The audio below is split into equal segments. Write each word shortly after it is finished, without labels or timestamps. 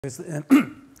Is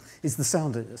the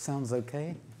sounds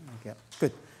okay? Yeah,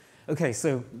 good. Okay,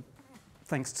 so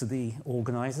thanks to the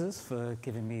organisers for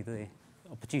giving me the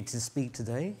opportunity to speak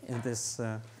today in this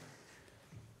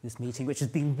this meeting, which has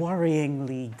been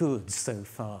worryingly good so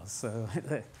far. So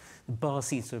the bar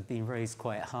seems to have been raised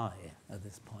quite high at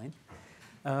this point.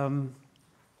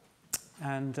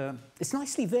 It's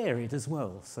nicely varied as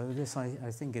well. So this, I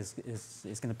think, is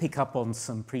going to pick up on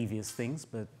some previous things,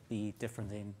 but be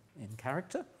different in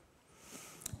character.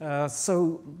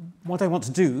 So what I want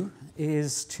to do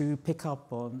is to pick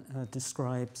up on,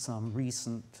 describe some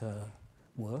recent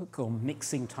work on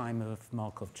mixing time of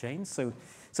Markov chains. So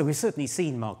we've certainly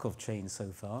seen Markov chains so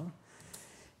far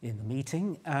in the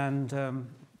meeting, and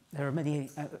there are many,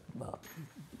 well,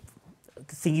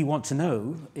 the thing you want to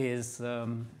know is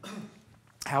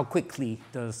how quickly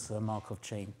does a Markov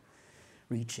chain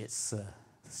reach its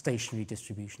stationary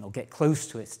distribution, or get close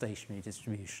to its stationary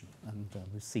distribution. And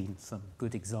we've seen some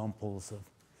good examples of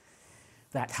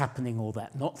that happening or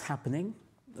that not happening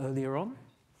earlier on.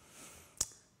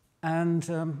 And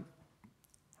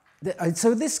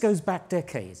so this goes back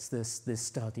decades, this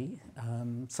study.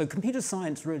 So computer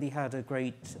science really had a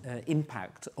great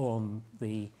impact on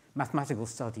the mathematical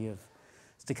study of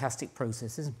stochastic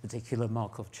processes, in particular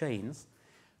Markov chains,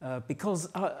 because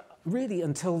really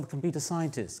until the computer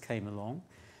scientists came along,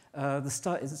 the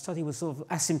study was sort of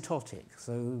asymptotic.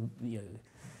 So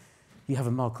you have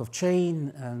a Markov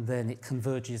chain, and then it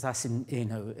converges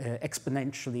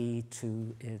exponentially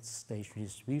to its stationary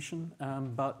distribution.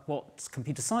 But what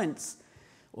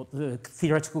the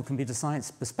theoretical computer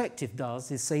science perspective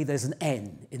does is say there's an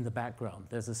n in the background.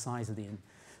 There's a size of the n.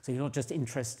 So you're not just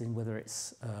interested in whether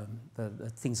it's the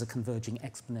things are converging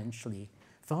exponentially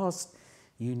fast.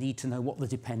 You need to know what the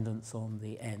dependence on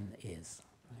the n is.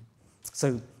 Right?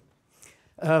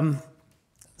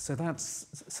 So that's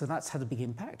had a big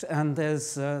impact, and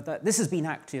this has been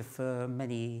active for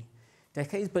many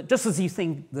decades. But just as you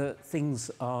think that things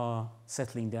are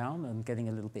settling down and getting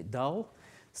a little bit dull,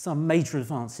 some major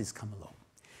advances come along.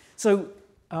 So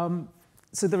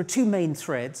there are two main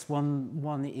threads.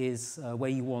 One is where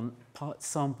you want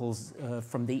samples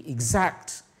from the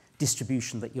exact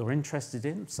distribution that you're interested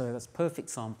in. So that's perfect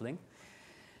sampling,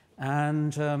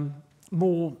 and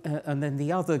and then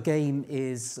the other game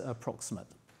is approximate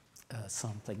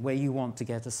sampling, where you want to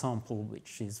get a sample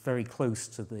which is very close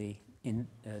to the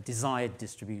desired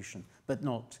distribution, but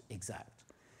not exact.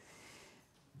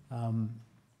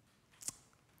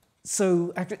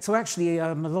 So actually,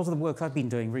 a lot of the work I've been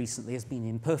doing recently has been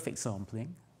in perfect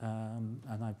sampling,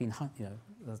 and I've been,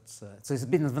 so it's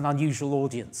been an unusual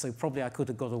audience. So probably I could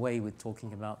have got away with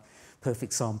talking about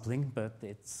perfect sampling, but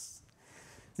it's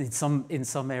in some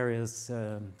areas,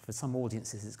 for some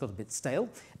audiences, it's got a bit stale.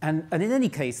 And in any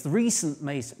case, the recent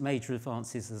major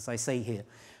advances, as I say here,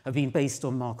 have been based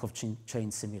on Markov chain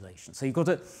simulation. So you've got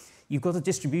a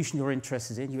distribution you're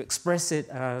interested in. You express it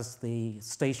as the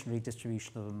stationary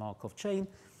distribution of a Markov chain.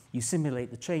 You simulate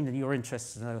the chain, and you're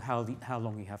interested to know how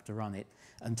long you have to run it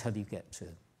until you get to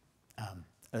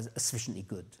a sufficiently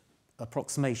good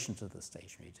approximation to the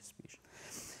stationary distribution.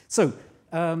 So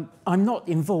I'm not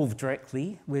involved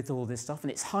directly with all this stuff,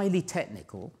 and it's highly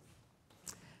technical.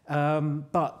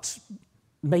 But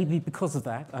maybe because of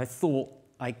that, I thought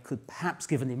I could perhaps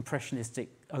give an impressionistic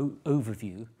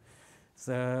overview,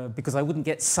 because I wouldn't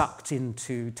get sucked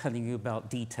into telling you about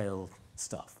detailed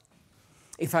stuff.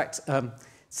 In fact,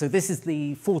 so this is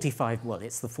the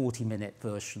 40-minute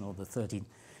version or the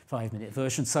 35-minute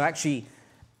version. So actually,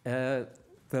 the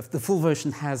full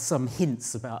version has some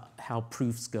hints about how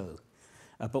proofs go.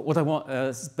 But what I want,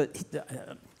 the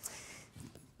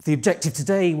objective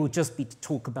today will just be to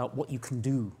talk about what you can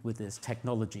do with this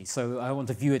technology. So I want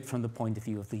to view it from the point of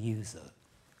view of the user.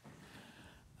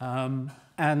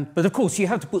 But of course, you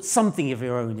have to put something of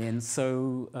your own in.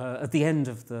 So at the end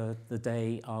of the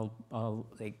day, I'll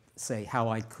say how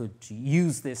I could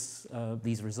use these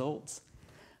results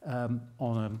on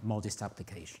a modest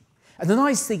application. And the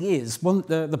nice thing is,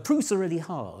 the proofs are really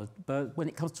hard, but when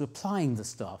it comes to applying the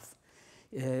stuff,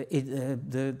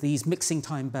 these mixing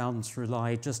time bounds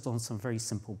rely just on some very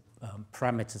simple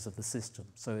parameters of the system.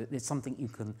 So it's something you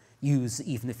can use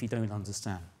even if you don't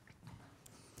understand.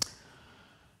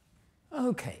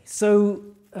 Okay, so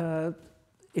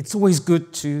it's always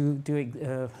good to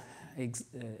do,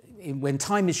 when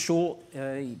time is short,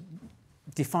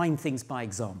 define things by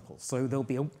example. So there'll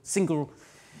be a single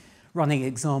running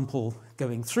example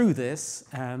going through this,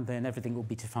 and then everything will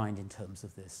be defined in terms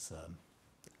of this.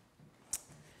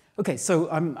 Okay, so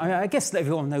I guess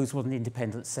everyone knows what an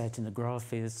independent set in a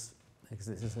graph is. because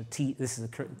this is a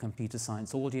computer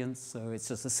science audience, so it's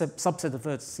just a subset of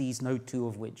vertices, no two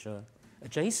of which are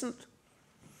adjacent.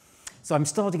 So I'm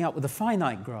starting out with a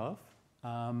finite graph,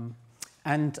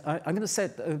 and I'm going to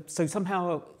set, so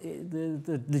somehow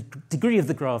the degree of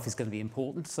the graph is going to be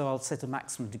important, so I'll set a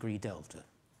maximum degree delta.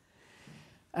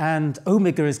 And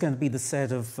omega is going to be the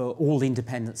set of all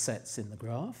independent sets in the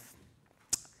graph.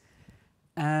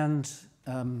 And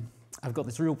I've got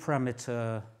this real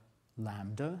parameter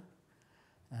lambda,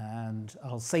 and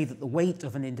I'll say that the weight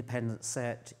of an independent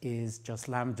set is just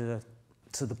lambda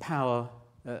to the power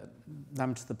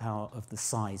of the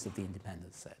size of the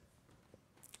independent set.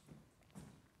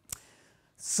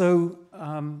 So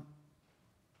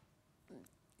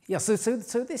yeah, so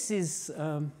this is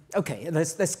okay.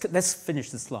 Let's finish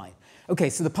the slide. Okay,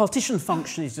 so the partition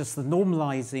function is just the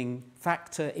normalizing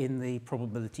factor in the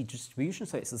probability distribution.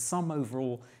 So it's the sum over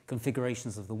all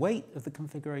configurations of the weight of the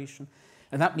configuration.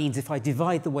 And that means if I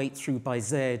divide the weight through by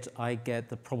z, I get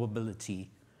the probability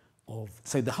of...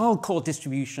 So the hardcore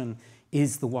distribution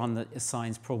is the one that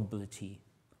assigns probability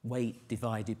weight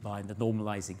divided by the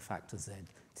normalizing factor z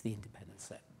to the independent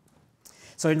set.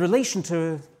 So in relation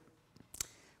to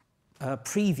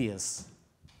previous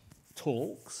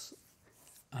talks,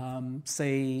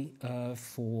 say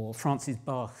for Francis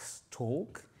Bach's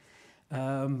talk,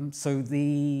 so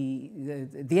the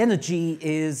energy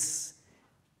is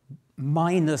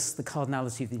minus the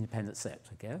cardinality of the independent set,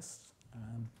 I guess.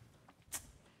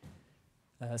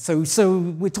 So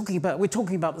we're talking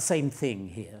about the same thing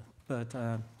here, but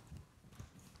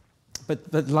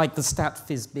like the stat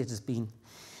phys bit has been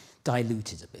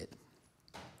diluted a bit.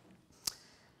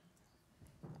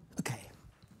 Okay.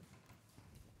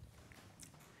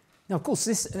 Now, of course,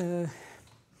 this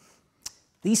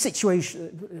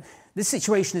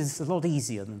situation is a lot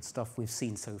easier than stuff we've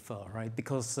seen so far, right?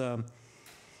 Because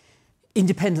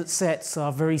independent sets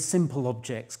are very simple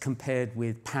objects compared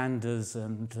with pandas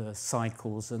and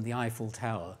cycles and the Eiffel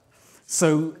Tower.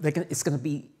 So it's going to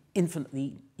be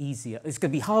infinitely easier. It's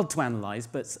going to be hard to analyze,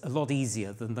 but it's a lot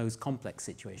easier than those complex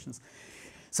situations.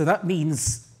 So that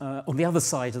means on the other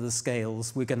side of the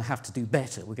scales, we're going to have to do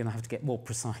better. We're going to have to get more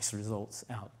precise results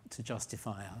out to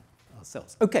justify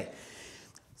ourselves. Okay,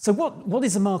 so what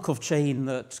is a Markov chain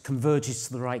that converges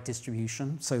to the right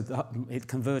distribution? So it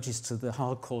converges to the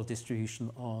hardcore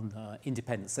distribution on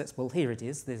independent sets. Well, here it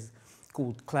is. There's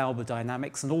called Klauber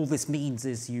dynamics, and all this means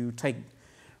is you take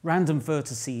random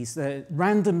vertices,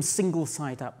 random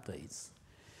single-site updates.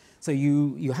 So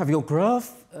you have your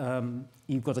graph,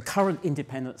 you've got a current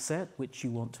independent set which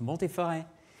you want to modify,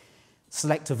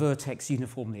 select a vertex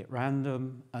uniformly at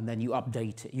random, and then you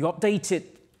update it. You update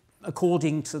it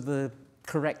according to the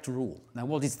correct rule. Now,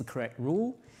 what is the correct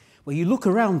rule? Well, you look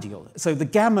around you. So the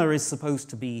gamma is supposed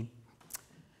to be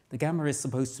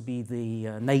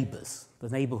the neighbors, the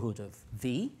neighborhood of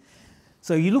V.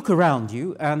 So you look around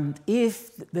you, and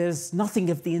if there's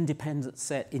nothing of the independent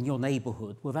set in your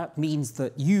neighborhood, well, that means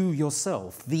that you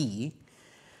yourself, V,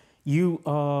 you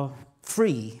are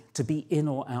free to be in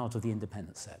or out of the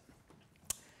independent set.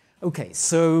 Okay,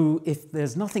 so if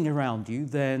there's nothing around you,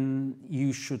 then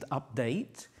you should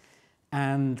update,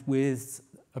 and with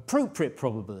appropriate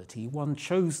probability, one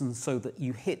chosen so that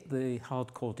you hit the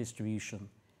hardcore distribution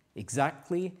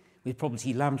exactly, with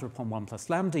probability lambda upon 1 plus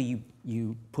lambda,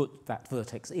 you put that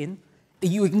vertex in.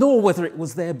 You ignore whether it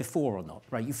was there before or not,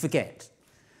 right? You forget.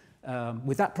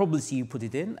 With that probability, you put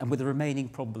it in, and with the remaining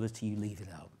probability, you leave it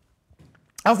out.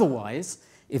 Otherwise,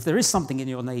 if there is something in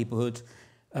your neighborhood,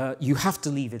 you have to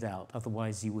leave it out.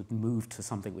 Otherwise, you would move to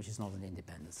something which is not an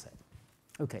independent set.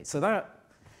 Okay, so that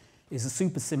is a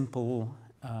super simple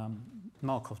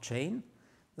Markov chain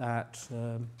that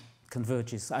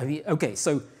converges. Okay,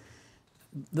 so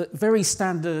the very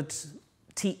standard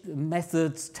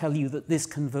methods tell you that this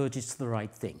converges to the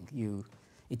right thing.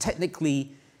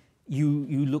 Technically,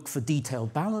 you look for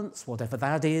detailed balance, whatever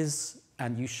that is,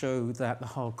 and you show that the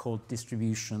hardcore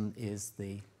distribution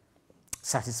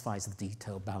satisfies the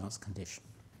detailed balance condition.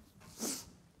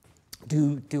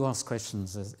 Do ask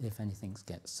questions if anything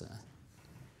gets...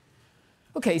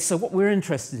 Okay, so what we're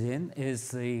interested in is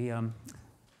the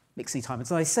mixing time.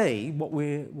 As I say, what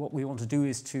we want to do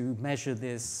is to measure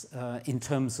this in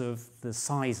terms of the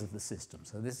size of the system.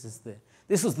 So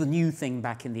this was the new thing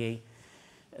back in the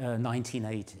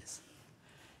 1980s.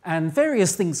 And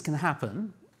various things can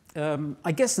happen.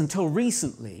 I guess until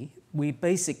recently, we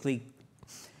basically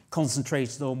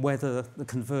concentrated on whether the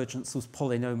convergence was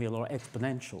polynomial or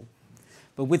exponential.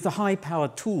 But with the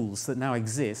high-powered tools that now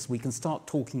exist, we can start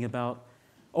talking about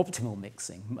optimal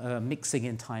mixing, mixing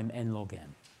in time n log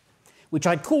n, which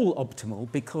I call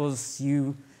optimal because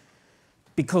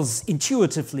because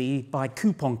intuitively, by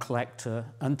coupon collector,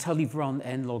 until you've run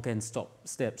n log n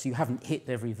steps, you haven't hit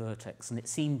every vertex. And it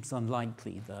seems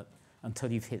unlikely that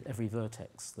until you've hit every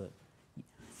vertex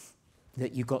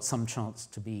that you've got some chance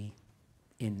to be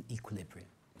in equilibrium.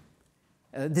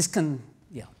 This can,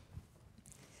 yeah.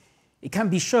 It can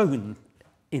be shown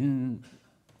in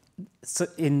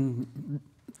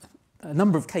a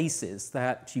number of cases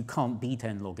that you can't beat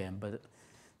n log n, but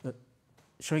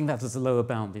showing that as a lower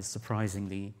bound is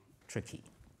surprisingly tricky.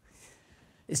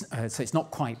 So it's not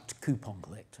quite coupon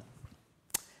collector.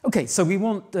 Okay, so we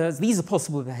want, these are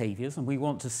possible behaviors, and we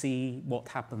want to see what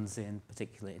happens in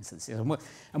particular instances.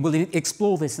 And we'll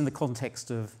explore this in the context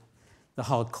of the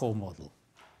hardcore model.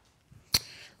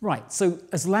 Right, so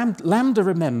as lambda,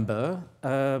 remember,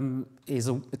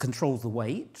 controls the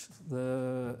weight.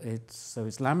 So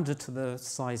it's lambda to the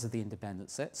size of the independent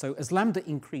set. So as lambda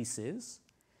increases,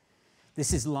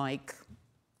 this is like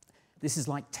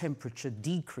temperature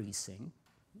decreasing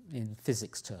in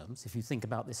physics terms, if you think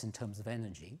about this in terms of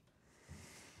energy.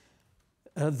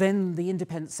 Then the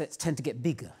independent sets tend to get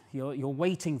bigger. You're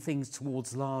weighting things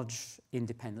towards large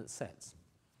independent sets.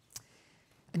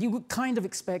 And you would kind of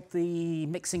expect the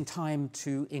mixing time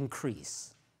to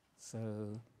increase.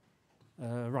 So,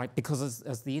 right, because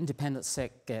as the independent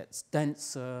set gets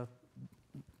denser,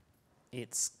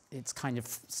 it's kind of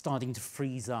starting to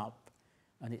freeze up,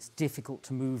 and it's difficult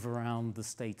to move around the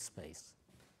state space.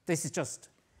 This is just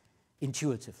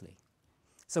intuitively.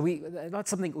 So that's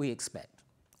something we expect.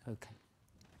 Okay.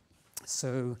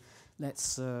 So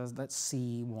let's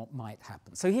see what might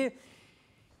happen. So here,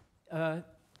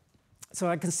 so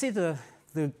I consider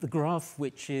the graph,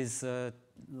 which is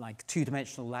like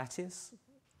two-dimensional lattice,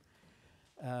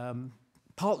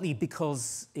 partly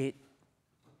because it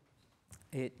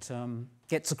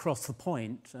gets across the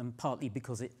point, and partly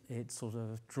because it sort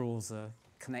of draws a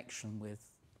connection with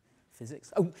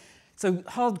physics. Oh, so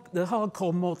the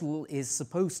hardcore model is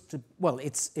supposed to, well,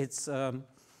 it's a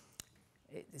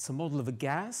model of a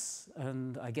gas,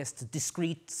 and I guess you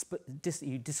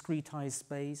discretize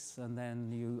space, and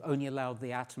then you only allow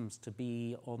the atoms to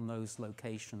be on those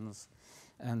locations,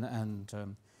 and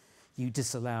you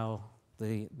disallow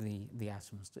the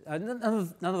atoms.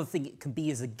 Another thing it can be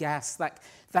is a gas.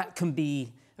 That can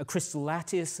be a crystal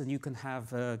lattice, and you can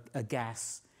have a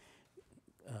gas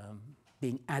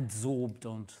being adsorbed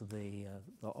onto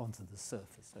the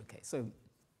surface. Okay, so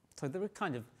there are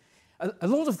kind of a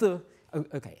lot of the.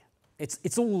 Okay,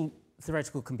 it's all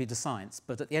theoretical computer science,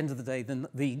 but at the end of the day,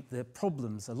 the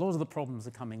problems, a lot of the problems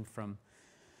are coming from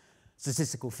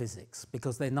statistical physics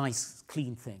because they're nice,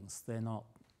 clean things. They're not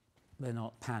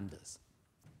pandas.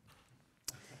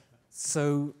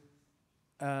 So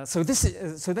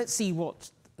let's see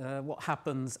what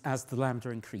happens as the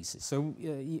lambda increases. So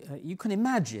you can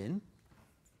imagine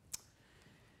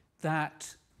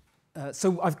that.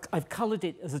 So I've coloured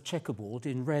it as a checkerboard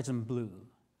in red and blue.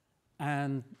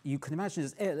 And you can imagine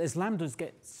as lambdas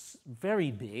get very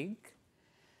big,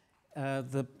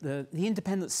 the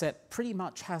independent set pretty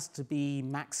much has to be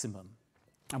maximum.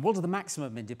 And what are the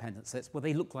maximum independent sets? Well,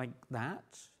 they look like that,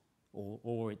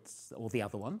 or the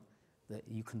other one that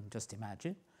you can just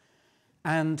imagine.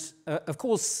 And of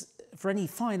course, for any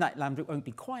finite lambda, it won't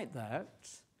be quite that.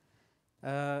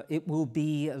 It will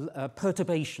be a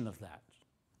perturbation of that.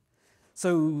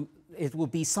 So it will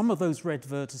be some of those red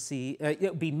vertices, it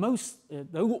will be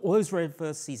all those red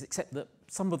vertices, except that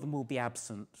some of them will be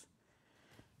absent,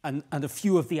 and a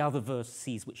few of the other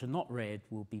vertices which are not red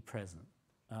will be present.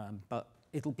 But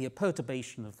it'll be a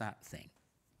perturbation of that thing.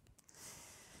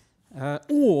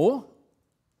 Or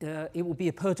it will be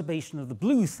a perturbation of the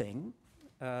blue thing,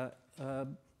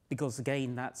 because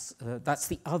again, that's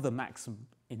the other maximum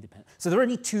independent. So there are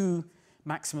only two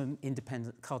maximum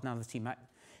independent cardinality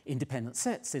independent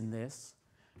sets in this,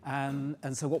 and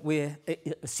so what we're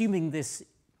assuming this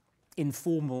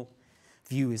informal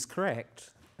view is correct.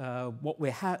 What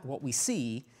we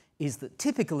see is that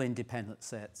typical independent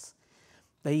sets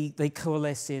they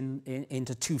coalesce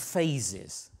into two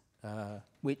phases,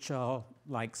 which are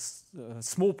like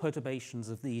small perturbations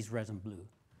of these red and blue.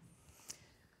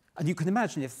 And you can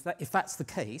imagine if that's the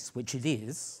case, which it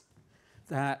is,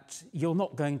 that you're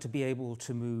not going to be able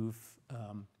to move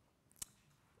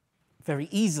very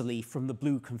easily from the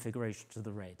blue configuration to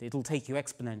the red. It'll take you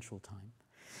exponential time.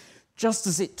 Just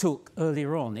as it took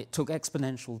earlier on, it took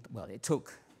exponential, well, the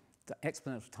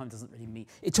exponential time doesn't really mean,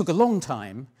 it took a long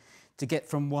time to get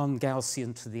from one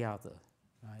Gaussian to the other,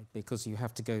 right? Because you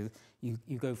have to go, you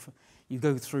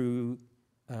go through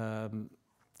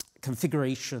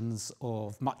configurations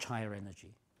of much higher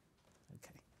energy.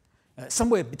 Okay.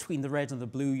 Somewhere between the red and the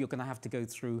blue, you're going to have to go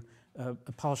through a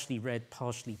partially red,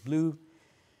 partially blue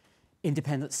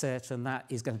independent set, and that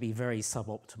is going to be very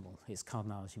suboptimal. Its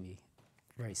cardinality will be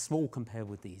very small compared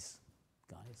with these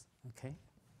guys. Okay.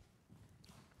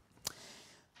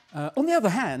 On the other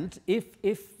hand,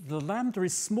 if the lambda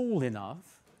is small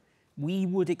enough, we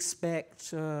would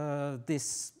expect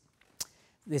this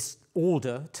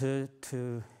order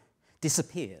to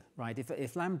disappear, right?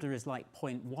 If lambda is like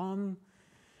 0.1,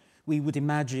 we would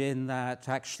imagine that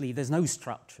actually there's no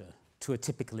structure to a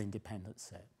typical independent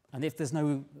set. And if there's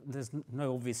no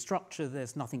obvious structure,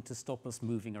 there's nothing to stop us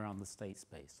moving around the state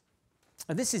space.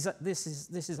 And this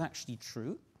is actually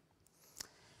true.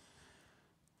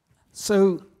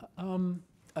 So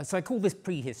I call this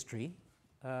prehistory,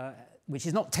 which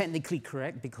is not technically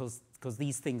correct because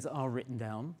these things are written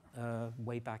down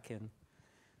way back in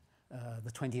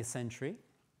the 20th century.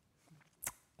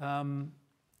 And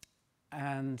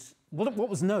what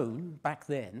was known back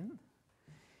then,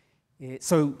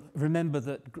 so remember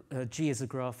that G is a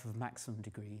graph of maximum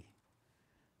degree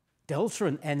delta,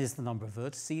 and n is the number of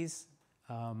vertices.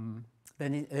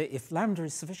 Then if lambda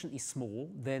is sufficiently small,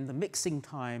 then the mixing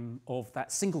time of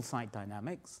that single site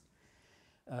dynamics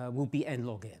will be n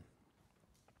log n.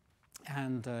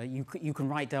 And you can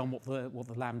write down what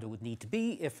the lambda would need to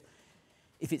be. If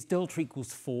its delta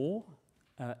equals 4,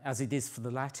 as it is for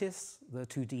the lattice, the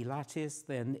 2D lattice,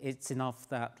 then it's enough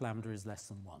that lambda is less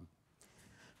than 1.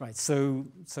 Right, so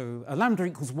a lambda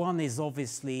equals 1 is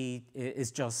obviously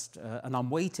just an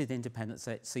unweighted independent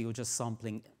set, so you're just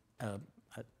sampling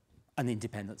an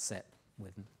independent set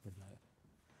with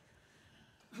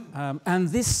no. And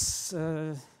this,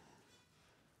 so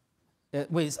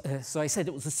I said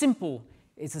it was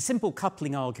it's a simple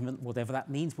coupling argument, whatever that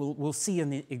means. We'll see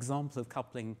an example of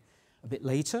coupling a bit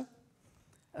later.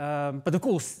 But of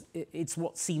course, it's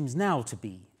what seems now to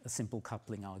be a simple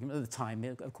coupling argument. At the time,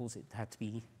 of course, it had to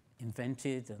be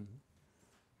invented and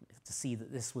to see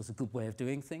that this was a good way of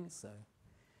doing things.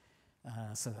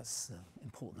 So that's an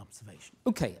important observation.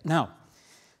 Okay, now,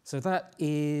 so that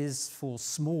is for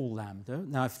small lambda.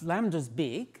 Now, if lambda's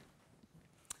big,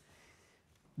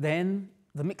 then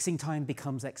the mixing time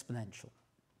becomes exponential.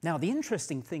 Now, the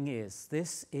interesting thing is,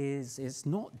 it's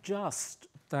not just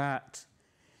that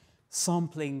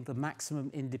sampling the maximum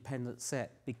independent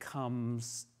set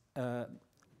becomes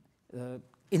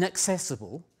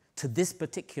inaccessible to this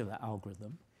particular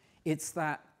algorithm. It's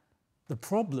that the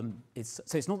problem is,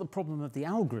 so it's not the problem of the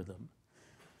algorithm.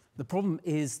 The problem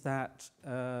is that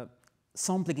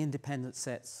sampling independent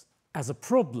sets as a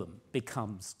problem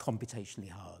becomes computationally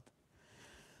hard.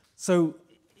 So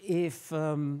if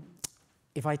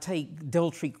I take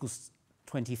delta equals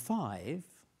 25,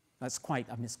 that's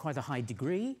it's quite a high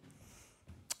degree.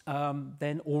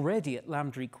 Then already at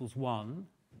lambda equals 1,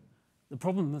 the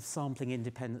problem of sampling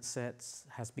independent sets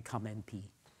has become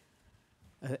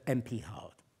NP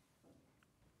hard.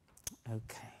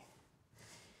 Okay.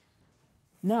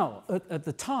 Now, at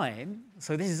the time,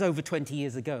 so this is over 20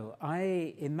 years ago,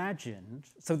 I imagined,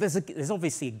 so there's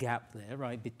obviously a gap there,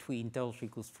 right, between delta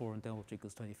equals 4 and delta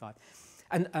equals 25.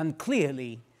 And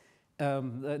clearly,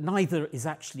 neither is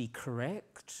actually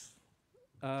correct.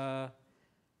 That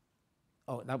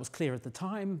was clear at the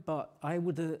time, but I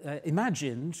would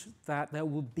imagined that there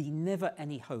would be never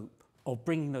any hope of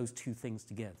bringing those two things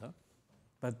together.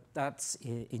 But that's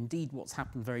indeed what's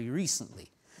happened very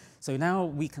recently. So now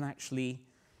we can actually,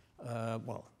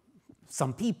 well,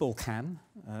 some people can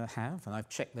have, and I've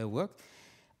checked their work,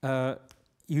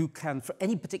 you can, for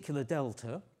any particular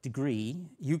delta degree,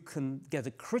 you can get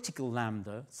a critical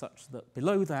lambda such that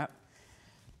below that,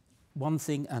 one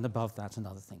thing, and above that,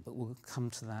 another thing. But we'll come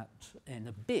to that in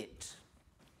a bit.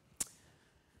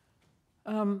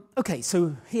 Okay,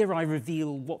 so here I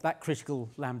reveal what that critical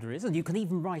lambda is, and you can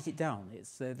even write it down.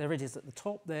 It's, there it is at the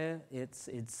top there. It's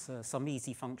some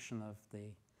easy function of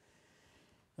the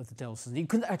delta. And you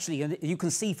can actually, you can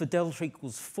see for delta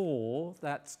equals 4,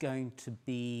 that's going to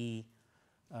be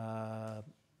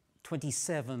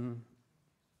 27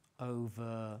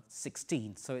 over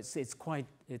 16. So it's quite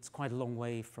a long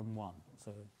way from 1.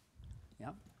 So,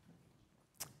 yeah.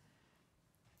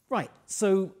 Right.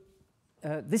 So.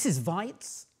 This is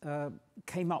Weitz,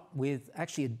 came up with,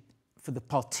 actually, for the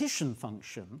partition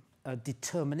function, a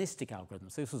deterministic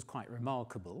algorithm. So this was quite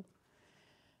remarkable.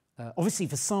 Obviously,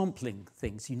 for sampling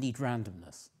things, you need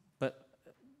randomness. But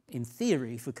in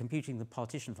theory, for computing the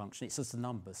partition function, it's just a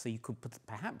number. So you could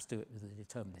perhaps do it with a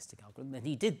deterministic algorithm. And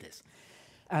he did this.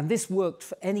 And this worked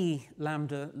for any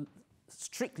lambda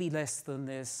strictly less than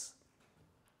this,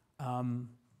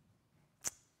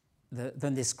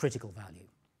 critical value.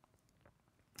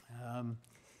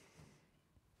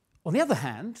 On the other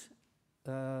hand,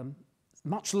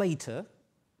 much later,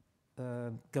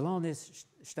 Galanis,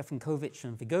 Stefankovic,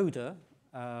 and Vigoda,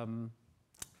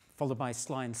 followed by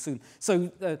Sly and Soon. So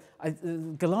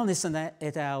Galanis and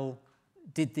et al.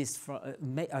 Did this for,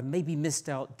 maybe missed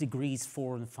out degrees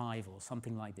 4 and 5 or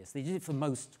something like this. They did it for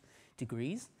most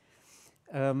degrees.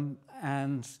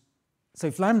 And so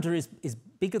if lambda is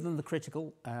bigger than the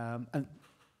critical, and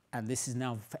this is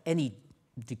now for any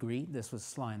degree, this was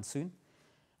Sly and Soon,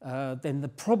 then the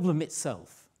problem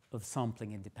itself of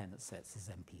sampling independent sets is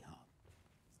NP hard.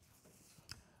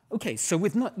 Okay, so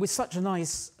with such a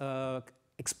nice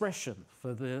expression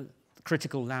for the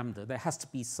critical lambda, there has to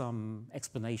be some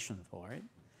explanation for it.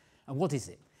 And what is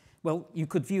it? Well, you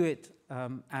could view it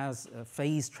as a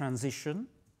phase transition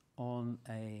on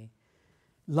a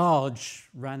large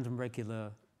random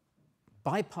regular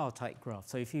bipartite graph.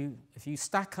 So if you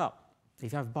stack up,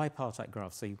 if you have a bipartite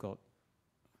graph, so you've got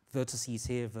vertices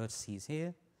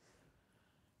here,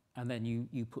 and then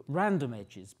you put random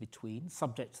edges between,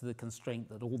 subject to the constraint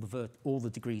that all the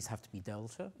degrees have to be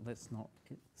delta. Let's not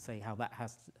say how that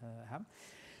has to happen.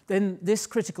 Then this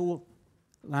critical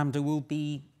lambda will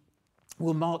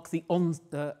mark the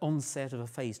onset of a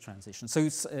phase transition. So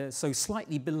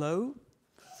slightly below,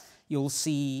 you'll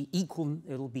see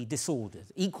it'll be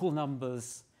disordered. Equal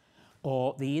numbers,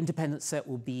 or the independent set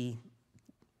will be,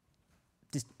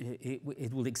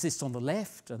 it will exist on the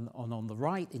left and on the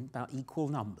right in about equal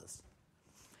numbers.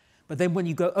 But then when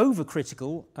you go over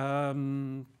critical,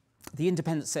 the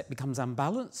independent set becomes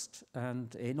unbalanced,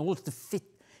 and in order to fit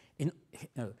in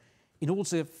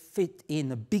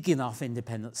a big enough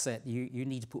independent set, you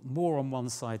need to put more on one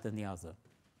side than the other.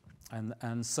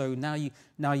 And so now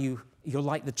you're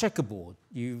like the checkerboard.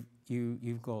 You've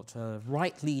got a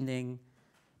right-leaning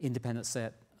independent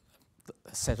set,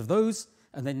 a set of those,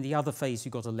 and then in the other phase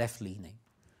you've got a left-leaning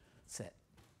set,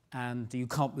 and you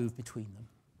can't move between them.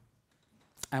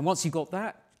 And once you've got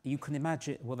that, you can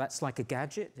imagine, well, that's like a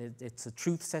gadget. It's a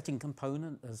truth-setting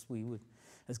component, as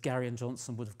Gary and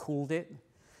Johnson would have called it.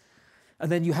 And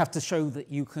then you have to show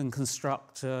that you can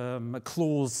construct a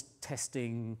clause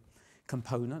testing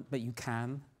component, but you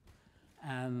can,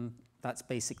 and that's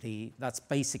basically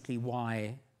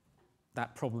why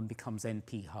that problem becomes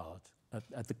NP hard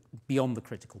beyond the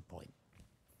critical point.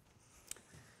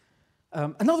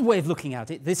 Another way of looking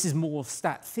at it, this is more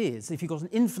stat phys. If you've got an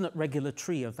infinite regular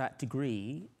tree of that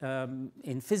degree,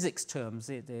 in physics terms,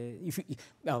 you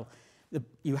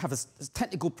have a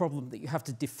technical problem that you have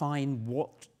to define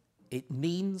what it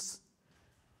means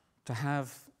to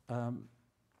have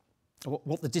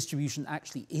what the distribution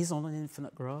actually is on an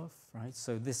infinite graph, right?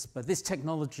 So this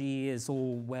technology is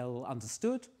all well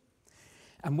understood.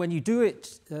 And when you do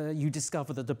it, you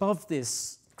discover that above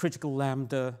this critical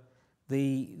lambda,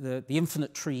 the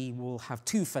infinite tree will have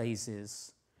two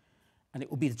phases, and it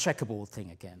will be the checkerboard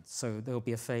thing again. So there'll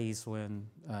be a phase when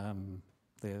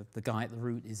the guy at the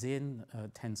root is in,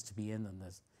 tends to be in, and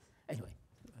anyway,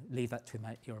 leave that to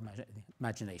your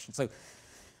imagination. So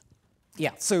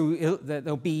yeah, so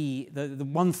there'll be, the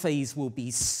one phase will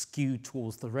be skewed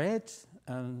towards the red,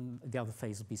 and the other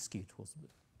phase will be skewed towards the blue.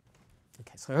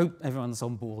 Okay, so I hope everyone's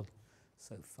on board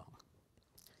so far.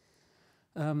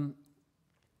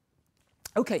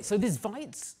 Okay, so this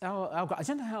Weitz, I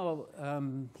don't know how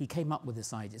he came up with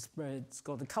this idea. It's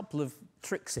got a couple of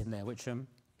tricks in there which are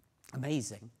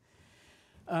amazing.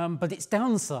 But its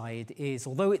downside is,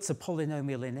 although it's a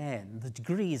polynomial in n, the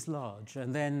degree is large,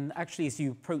 and then actually as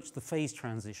you approach the phase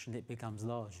transition, it becomes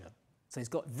larger. So it's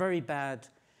got very bad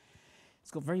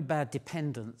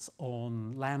dependence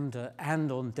on lambda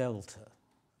and on delta.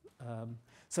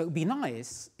 So it would be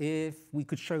nice if we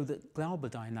could show that Glauber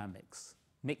dynamics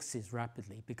mixes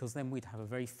rapidly, because then we'd have a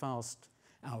very fast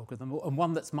algorithm, and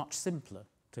one that's much simpler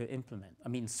to implement. I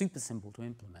mean, super simple to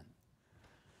implement.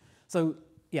 So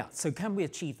yeah, so can we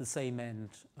achieve the same end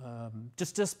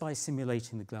just by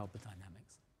simulating the Glauber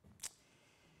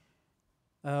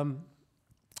dynamics?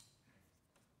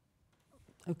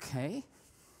 Okay.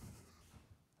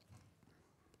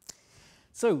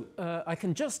 So I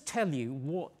can just tell you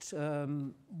what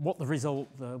the result,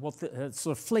 what the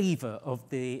sort of flavor of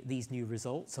these new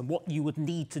results, and what you would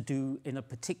need to do in a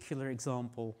particular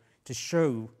example to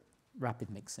show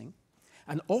rapid mixing.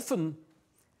 And often,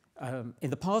 in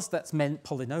the past, that's meant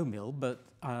polynomial, but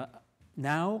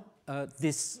now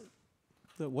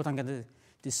what I'm going to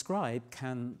describe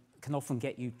can often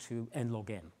get you to n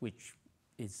log n, which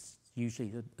is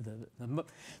usually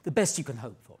the best you can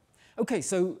hope for. Okay,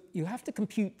 so you have to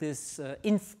compute this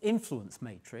influence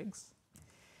matrix,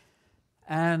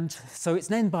 and so it's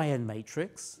an n by n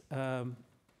matrix,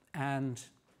 and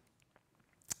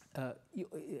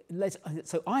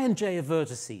so I and j are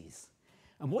vertices.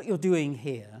 And what you're doing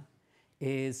here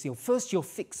is first you're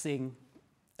fixing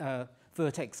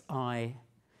vertex I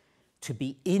to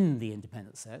be in the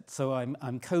independent set. So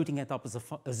I'm coding it up as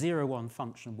a 0, 1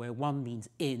 function where 1 means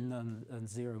in and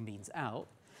 0 means out.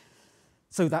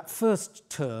 So that first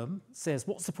term says,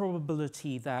 what's the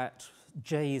probability that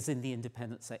j is in the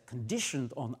independent set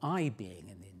conditioned on I being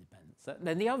in the independent set? And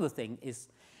then the other thing is,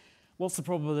 what's the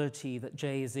probability that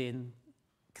j is in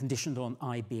conditioned on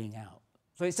I being out?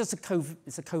 So it's just a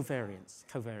covariance,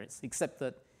 except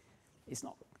that it's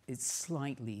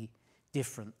slightly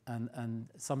different, and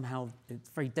somehow it's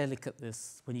very delicate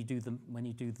when you do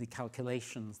the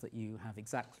calculations that you have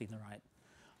exactly the right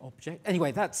object.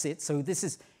 Anyway, that's it. So this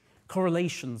is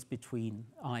correlations between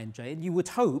I and j, and you would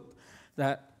hope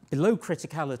that below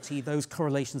criticality those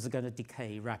correlations are going to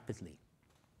decay rapidly.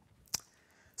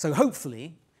 So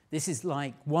hopefully this is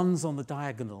like ones on the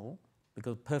diagonal,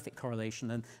 because perfect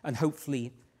correlation, and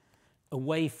hopefully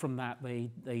away from that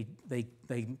they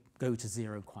go to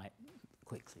 0 quite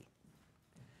quickly.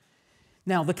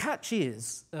 Now the catch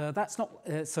is that's not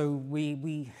so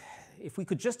if we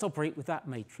could just operate with that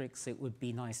matrix, it would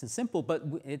be nice and simple, but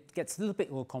it gets a little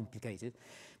bit more complicated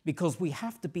because we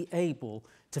have to be able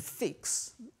to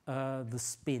fix the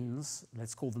spins,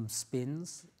 let's call them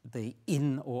spins, the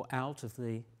in or out of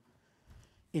the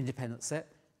independent set,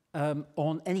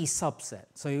 on any subset.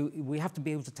 So we have to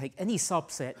be able to take any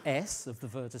subset S of the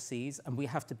vertices, and we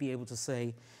have to be able to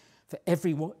say for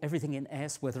everything in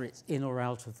S, whether it's in or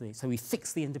out of the, so we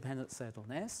fix the independent set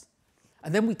on S,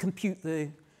 and then we compute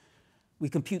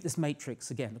this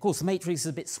matrix again. Of course, the matrix is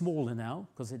a bit smaller now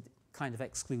because it kind of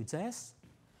excludes S,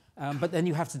 but then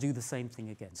you have to do the same thing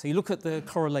again. So you look at the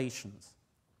correlations.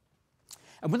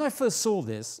 And when I first saw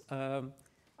this,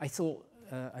 I thought,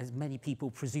 as many people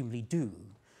presumably do,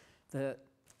 that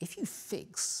if you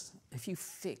fix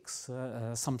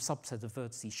some subset of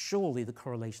vertices, surely the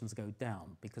correlations go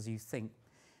down because you think,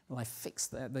 well, I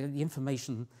fixed that. The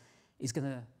information is going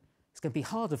to, it's going to be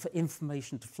harder for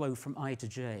information to flow from I to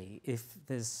j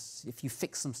if you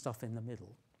fix some stuff in the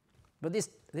middle. But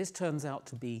this turns out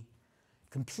to be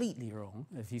completely wrong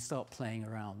if you start playing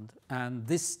around, and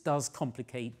this does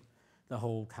complicate the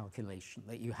whole calculation.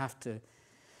 That you have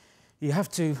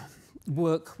to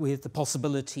work with the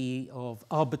possibility of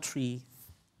arbitrary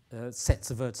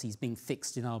sets of vertices being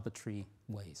fixed in arbitrary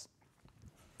ways.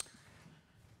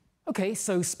 Okay,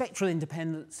 so spectral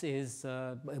independence is,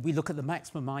 we look at the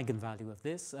maximum eigenvalue of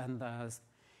this, and if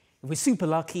we're super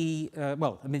lucky,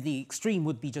 well, I mean, the extreme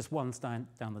would be just ones down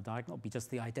the diagonal, would be just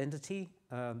the identity.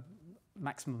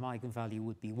 Maximum eigenvalue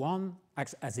would be 1.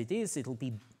 As it is, it'll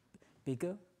be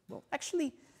bigger. Well,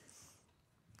 actually,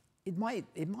 it might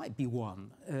be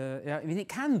 1. I mean, it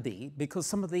can be, because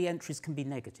some of the entries can be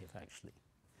negative, actually.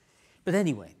 But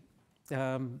anyway,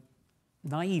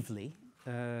 naively,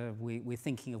 we're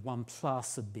thinking of 1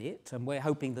 plus a bit, and we're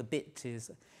hoping the bit is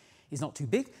not too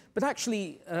big. But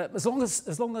actually, as long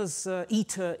as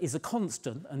eta is a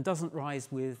constant and doesn't rise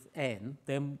with n,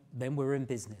 then we're in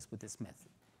business with this method.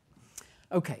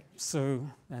 Okay, so,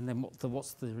 and then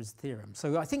what's the theorem?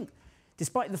 So I think,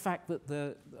 despite the fact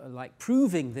that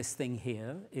proving this thing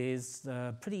here is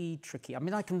pretty tricky. I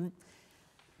mean, I can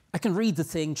read the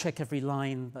thing, check every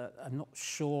line, but I'm not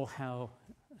sure how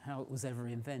it was ever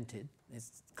invented.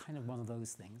 It's kind of one of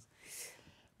those things.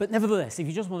 But nevertheless, if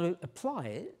you just want to apply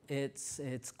it,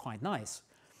 it's quite nice.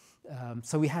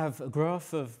 So we have a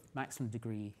graph of maximum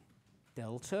degree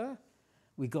delta.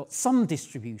 We got some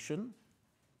distribution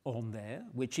on there,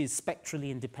 which is spectrally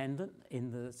independent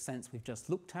in the sense we've just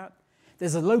looked at.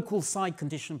 There's a local side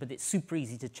condition, but it's super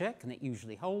easy to check, and it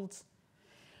usually holds.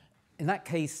 In that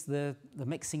case, the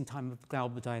mixing time of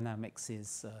Glauber dynamics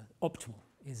is optimal,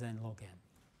 is n log n.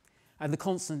 And the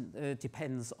constant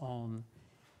depends on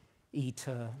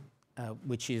eta,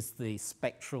 which is the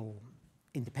spectral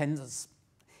independence,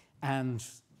 and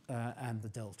the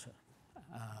delta.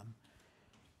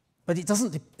 But it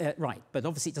doesn't, right, but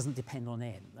obviously it doesn't depend on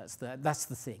n. That's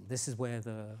the thing. This is where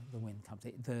the win comes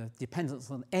in. The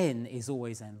dependence on n is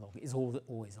always n log, is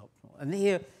always optimal. And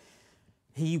here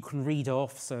you can read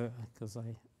off, so, because I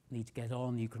need to get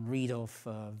on, you can read off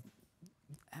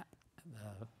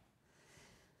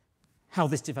how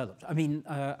this developed. I mean,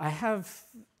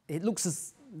 it looks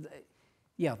as,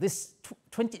 yeah, this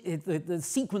the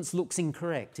sequence looks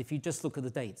incorrect if you just look at the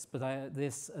dates, but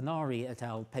this Anari et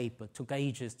al. Paper took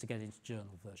ages to get into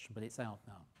journal version, but it's out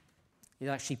now. It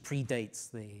actually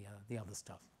predates the other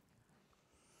stuff.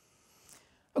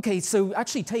 Okay, so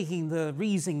actually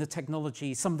reusing the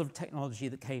technology, some of the technology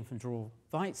that came from Dror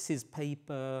Weitz's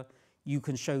paper, you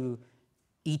can show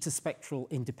eta spectral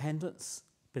independence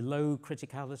below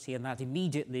criticality, and that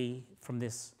immediately from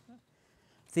this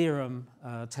theorem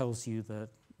tells you that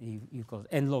you've got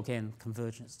n log n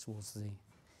convergence towards the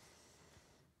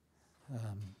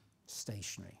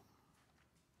stationary.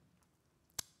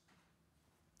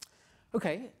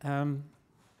 Okay,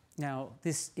 now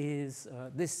this is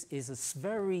a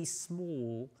very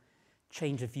small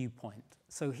change of viewpoint.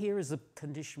 So here is a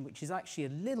condition which is actually a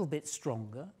little bit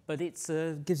stronger, but it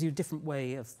gives you a different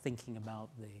way of thinking about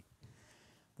the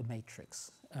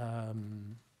matrix.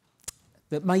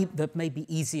 That may be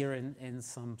easier in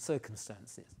some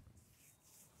circumstances.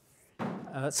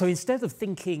 So instead of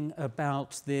thinking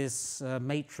about this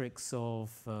matrix of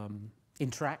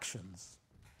interactions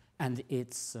and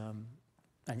its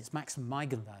maximum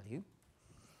eigenvalue,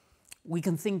 we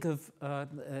can think of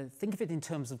it in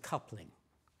terms of coupling.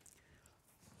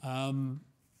 And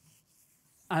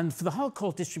for the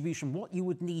Markov distribution, what you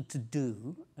would need to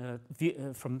do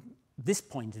from this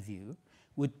point of view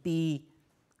would be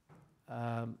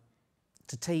to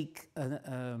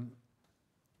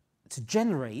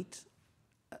generate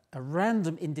a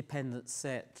random independent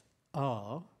set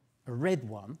R, a red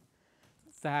one,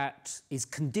 that is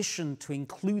conditioned to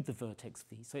include the vertex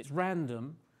V. So it's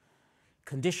random,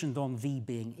 conditioned on V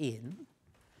being in,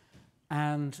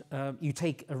 and you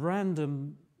take a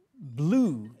random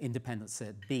blue independent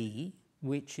set B,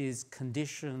 which is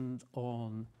conditioned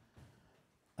on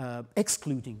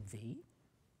excluding V,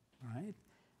 right?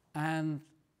 And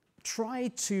try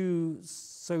to,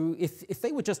 so if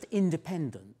they were just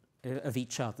independent of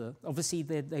each other, obviously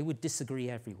they would disagree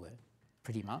everywhere,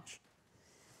 pretty much.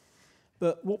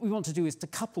 But what we want to do is to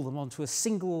couple them onto a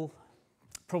single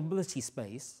probability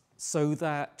space so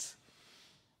that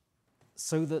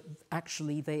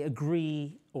actually they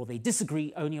agree or they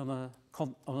disagree only on a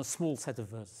small set of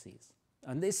vertices.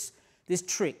 And this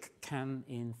trick can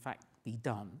in fact be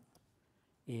done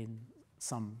in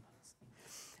some.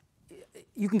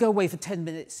 You can go away for 10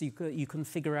 minutes. You can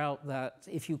figure out that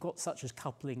if you've got such a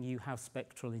coupling, you have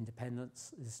spectral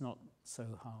independence. It's not so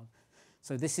hard.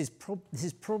 So this is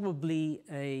probably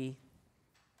a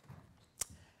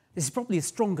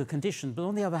stronger condition. But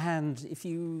on the other hand, if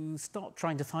you start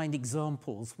trying to find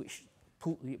examples which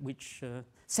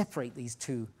separate these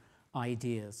two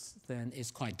ideas, then it's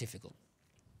quite difficult.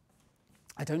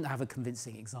 I don't have a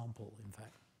convincing example, in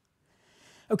fact.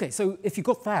 Okay, so if you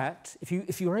got that, if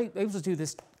you were able to do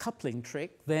this coupling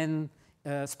trick, then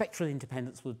spectral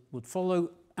independence would follow,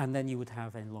 and then you would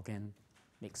have n log n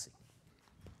mixing.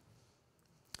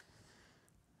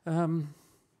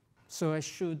 So I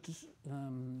should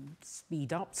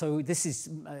speed up. So this is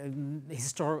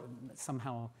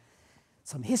somehow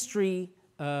some history.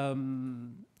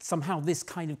 Somehow this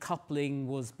kind of coupling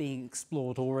was being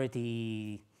explored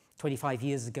already 25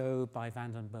 years ago by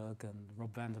Vandenberg and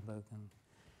Rob Vandenberg and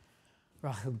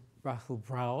Rachel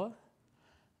Brouwer.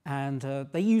 And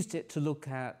they used it to look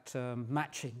at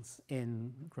matchings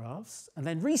in graphs. And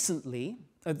then recently,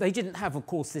 they didn't have, of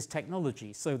course, this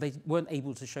technology, so they weren't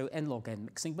able to show n log n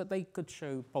mixing, but they could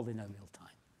show polynomial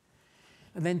time.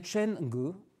 And then Chen and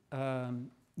Gu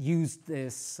used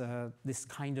this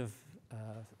kind of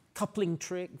coupling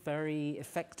trick very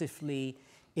effectively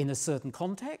in a certain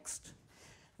context.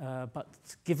 But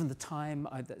given the time,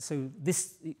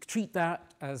 treat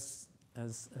that as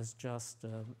just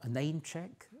a name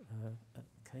check.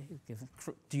 Okay,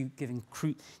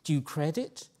 due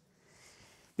credit.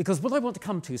 Because what I want to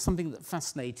come to is something that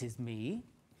fascinated me.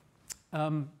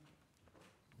 The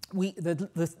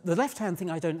left-hand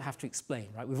thing I don't have to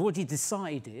explain, right? We've already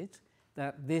decided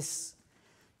that this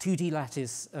 2D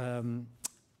lattice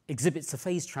exhibits a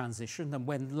phase transition, and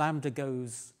when lambda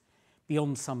goes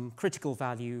beyond some critical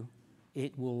value,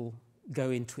 it will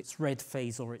go into its red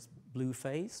phase or its blue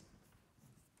phase.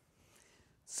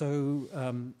 So,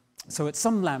 so at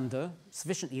some lambda,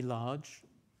 sufficiently large,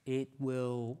 it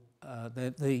will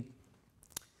the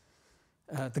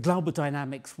Glauber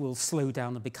dynamics will slow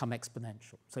down and become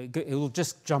exponential. So it will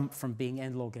just jump from being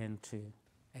n log n to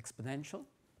exponential.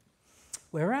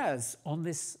 Whereas on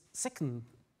this second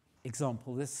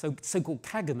example, this so-called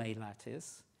Kagame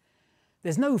lattice,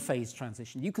 there's no phase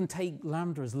transition. You can take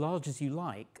lambda as large as you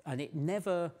like, and it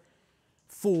never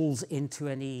falls into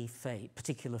any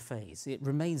particular phase. It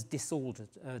remains disordered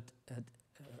at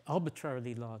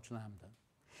arbitrarily large lambda.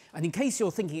 And in case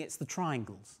you're thinking it's the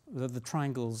triangles, the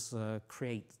triangles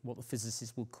create what the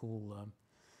physicists would call, I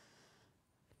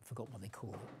forgot what they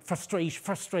call it,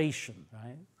 frustration,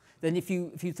 right? Then if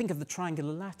you think of the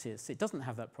triangular lattice, it doesn't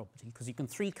have that property because you can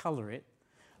three-color it,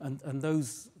 and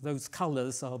those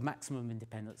colors are maximum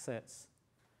independent sets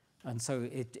And so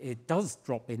it does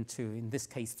drop into, in this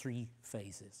case, 3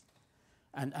 phases.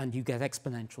 And you get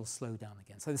exponential slowdown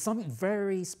again. So there's something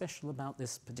very special about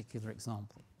this particular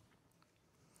example.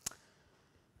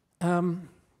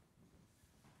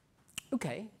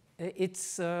 Okay,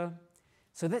 so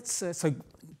let's so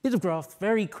bit of graph,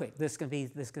 very quick. This is going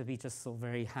to be just sort of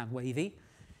very hand wavy.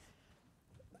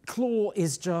 Claw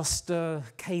is just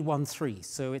K13,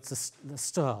 so it's a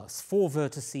star. It's 4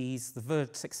 vertices. The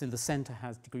vertex in the center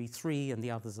has degree 3, and the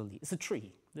others are it's a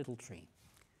tree, little tree.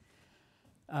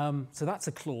 So that's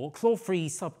a claw. Claw-free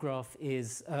subgraph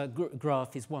is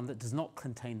graph is one that does not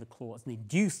contain the claw. It's an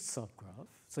induced subgraph,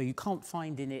 so you can't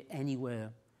find in it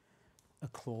anywhere a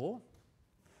claw.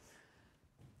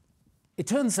 It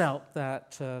turns out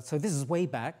that so this is way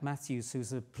back. Matthews,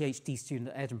 who's a PhD student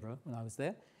at Edinburgh when I was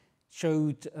there,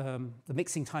 showed the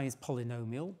mixing time is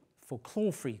polynomial for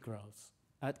claw-free graphs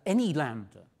at any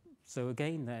lambda. So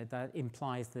again, that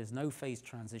implies there's no phase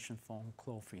transition from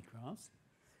claw-free graphs.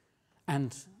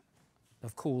 And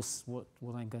of course, what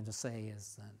I'm going to say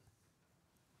is that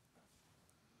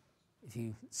if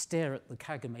you stare at the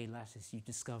Kagame lattice, you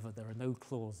discover there are no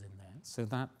claws in there. So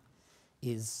that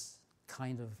is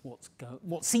kind of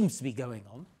what seems to be going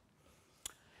on.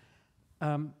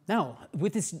 Now,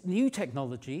 with this new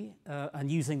technology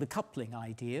and using the coupling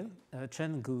idea,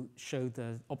 Chen and Gu showed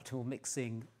the optimal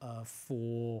mixing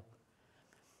for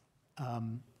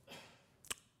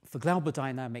Glauber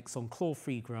dynamics on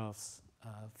claw-free graphs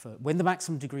for when the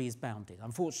maximum degree is bounded.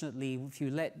 Unfortunately, if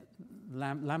you let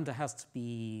lambda has to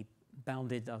be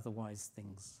bounded, otherwise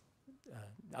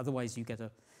you get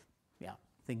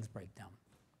things break down.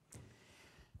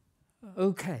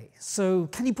 Okay, so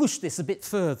can you push this a bit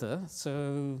further?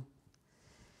 So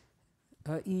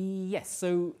yes,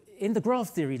 so in the graph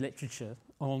theory literature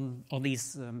on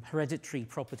these hereditary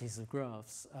properties of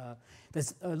graphs,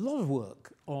 there's a lot of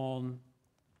work on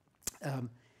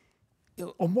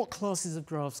what classes of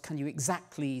graphs can you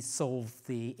exactly solve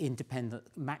the independent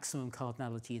maximum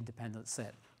cardinality independent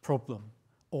set problem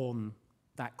on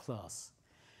that class.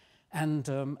 And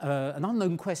an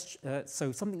unknown question,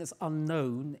 so something that's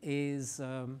unknown is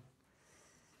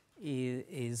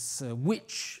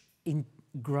which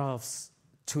graphs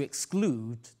to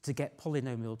exclude to get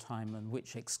polynomial time and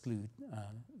which exclude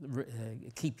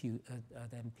keep you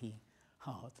at NP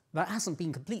hard. That hasn't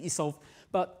been completely solved,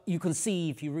 but you can see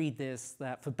if you read this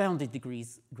that for bounded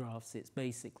degrees graphs it's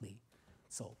basically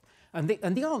solved. And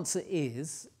the answer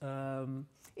is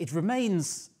it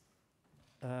remains.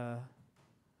 You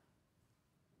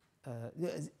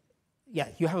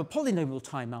have a polynomial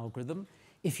time algorithm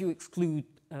if you exclude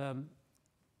a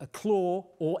claw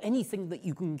or anything that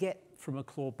you can get from a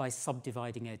claw by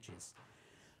subdividing edges.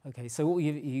 Okay, so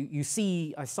you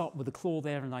see I start with a claw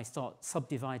there and I start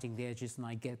subdividing the edges and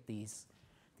I get these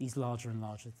larger and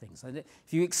larger things. And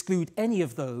if you exclude any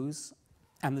of those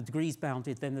and the degree is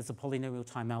bounded, then there's a polynomial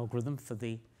time algorithm for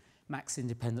the max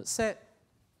independent set.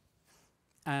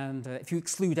 And if you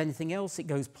exclude anything else, it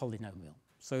goes polynomial.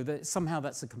 So that somehow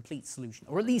that's a complete solution,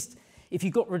 or at least if you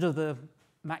got rid of the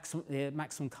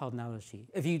maximum cardinality.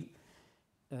 If you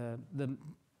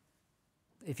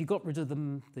got rid of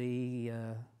the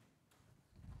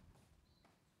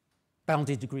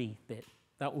bounded degree bit,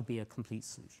 that would be a complete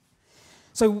solution.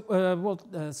 So all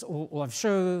I've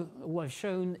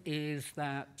shown is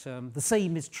that the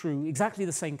same is true. Exactly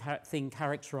the same thing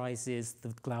characterizes the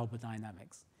Glauber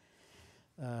dynamics.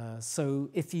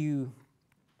 So if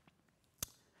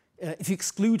you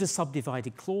exclude a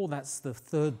subdivided claw, that's the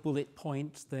third bullet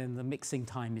point, then the mixing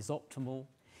time is optimal.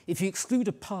 If you exclude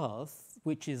a path,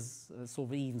 which is a sort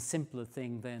of an even simpler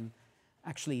thing, then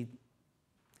actually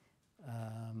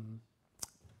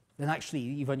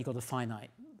you've only got a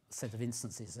finite set of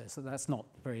instances there, so that's not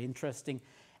very interesting.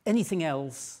 Anything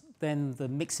else, then the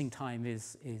mixing time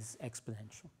is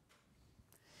exponential.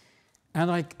 And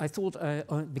I thought,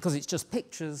 because it's just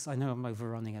pictures, I know I'm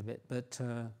overrunning a bit, but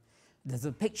there's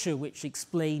a picture which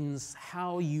explains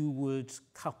how you would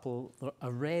couple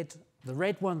the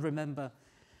red one, remember,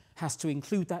 has to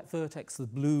include that vertex. The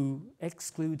blue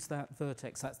excludes that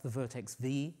vertex. That's the vertex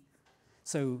V.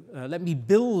 So let me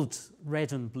build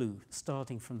red and blue,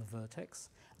 starting from the vertex,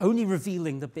 only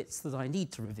revealing the bits that I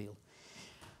need to reveal.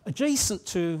 Adjacent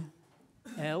to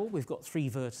L, we've got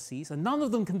 3 vertices, and none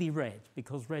of them can be red,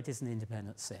 because red is an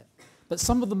independent set. But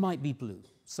some of them might be blue.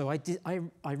 So I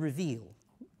reveal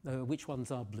which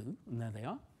ones are blue, and there they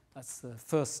are. That's the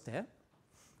first step.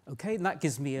 Okay, and that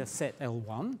gives me a set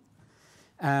L1.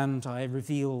 And I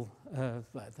reveal the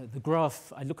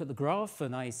graph. I look at the graph,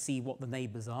 and I see what the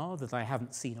neighbors are that I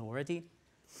haven't seen already.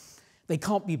 They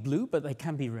can't be blue, but they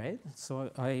can be red.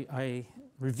 So I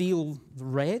reveal the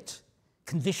red,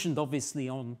 conditioned obviously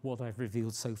on what I've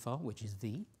revealed so far, which is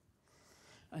V.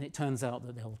 And it turns out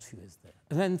that L2 is there.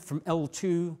 And then from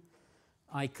L2,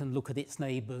 I can look at its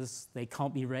neighbors. They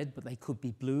can't be red, but they could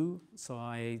be blue. So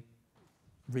I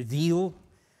reveal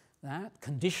that,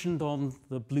 conditioned on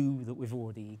the blue that we've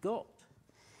already got.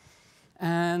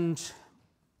 And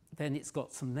then it's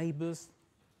got some neighbors.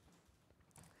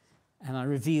 And I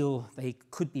reveal they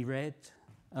could be red,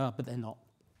 but they're not.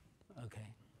 Okay.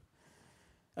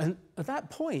 And at that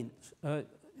point,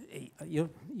 you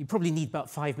probably need about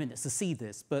 5 minutes to see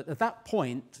this, but at that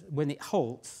point, when it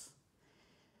halts,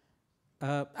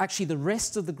 actually the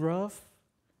rest of the graph,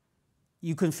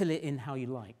 you can fill it in how you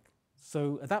like.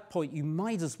 So at that point, you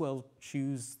might as well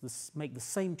make the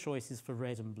same choices for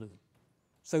red and blue.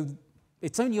 So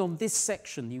it's only on this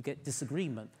section you get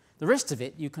disagreement. The rest of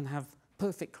it, you can have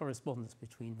perfect correspondence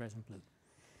between red and blue.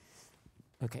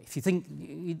 Okay, if you think,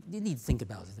 you need to think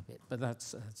about it a bit, but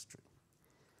that's true.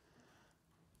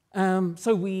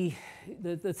 So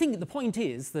the point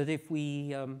is that if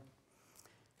we,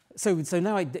 so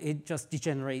now it just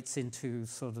degenerates into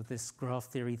sort of this graph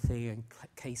theory thing and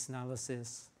case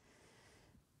analysis.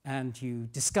 And you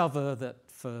discover that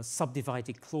for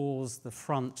subdivided clause, the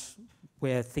front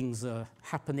where things are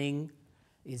happening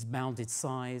is bounded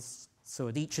size. So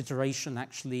at each iteration,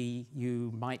 actually,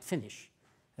 you might finish.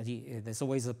 There's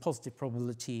always a positive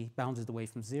probability bounded away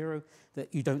from 0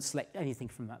 that you don't select anything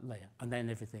from that layer, and then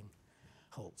everything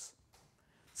holds.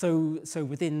 So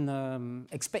within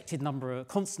expected number,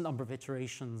 constant number of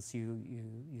iterations,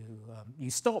 you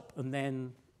stop, and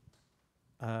then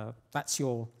that's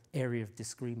your area of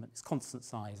disagreement. It's constant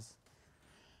size,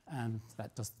 and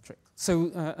that does the trick.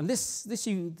 So and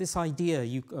this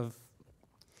idea of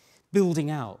building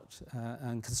out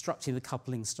and constructing the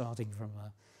coupling starting from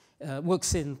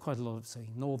works in quite a lot of, so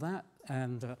ignore that.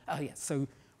 And so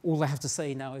all I have to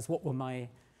say now is what were my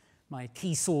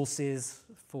key sources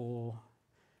for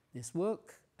this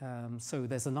work. So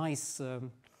there's a nice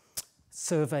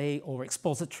survey or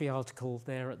expository article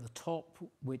there at the top,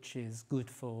 which is good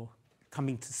for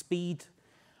coming to speed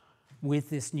with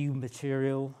this new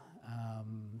material.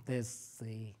 There's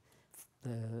the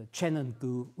Chen and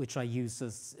Gu, which I use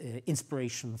as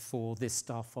inspiration for this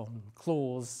stuff on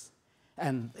clause,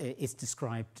 and it's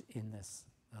described in this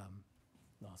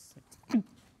last thing.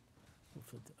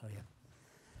 Oh, yeah.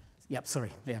 Yep,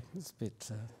 sorry. Yeah, it's a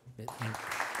bit